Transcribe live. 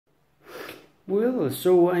Well,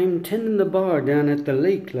 so I'm tending the bar down at the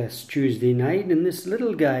lake last Tuesday night, and this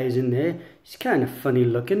little guy's in there. He's kind of funny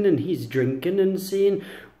looking, and he's drinking and saying,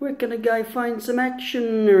 "Where can a guy find some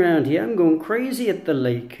action around here? I'm going crazy at the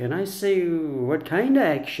lake." And I say, "What kind of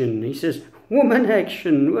action?" He says, "Woman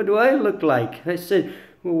action. What do I look like?" I said,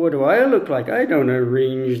 "Well, what do I look like? I don't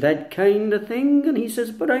arrange that kind of thing." And he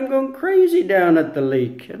says, "But I'm going crazy down at the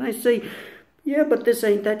lake." And I say, "Yeah, but this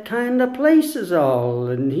ain't that kind of place is all."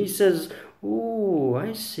 And he says, "Oh,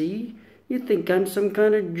 I see. You think I'm some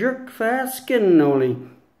kind of jerk for asking, only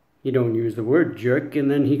you don't use the word jerk." And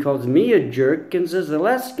then he calls me a jerk and says the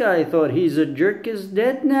last guy thought he's a jerk is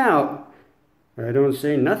dead now. I don't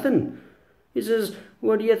say nothing. He says,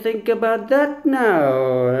 "What do you think about that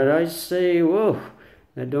now?" And I say, "Whoa,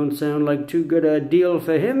 that don't sound like too good a deal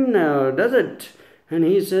for him now, does it?" And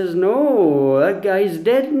he says, "No, that guy's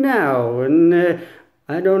dead now, and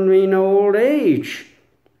I don't mean old age.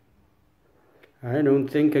 I don't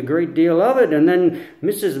think a great deal of it." And then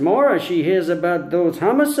Mrs. Mora, she hears about those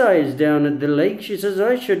homicides down at the lake. She says,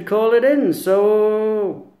 "I should call it in."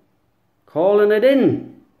 So, calling it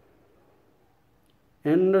in.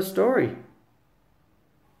 End of story.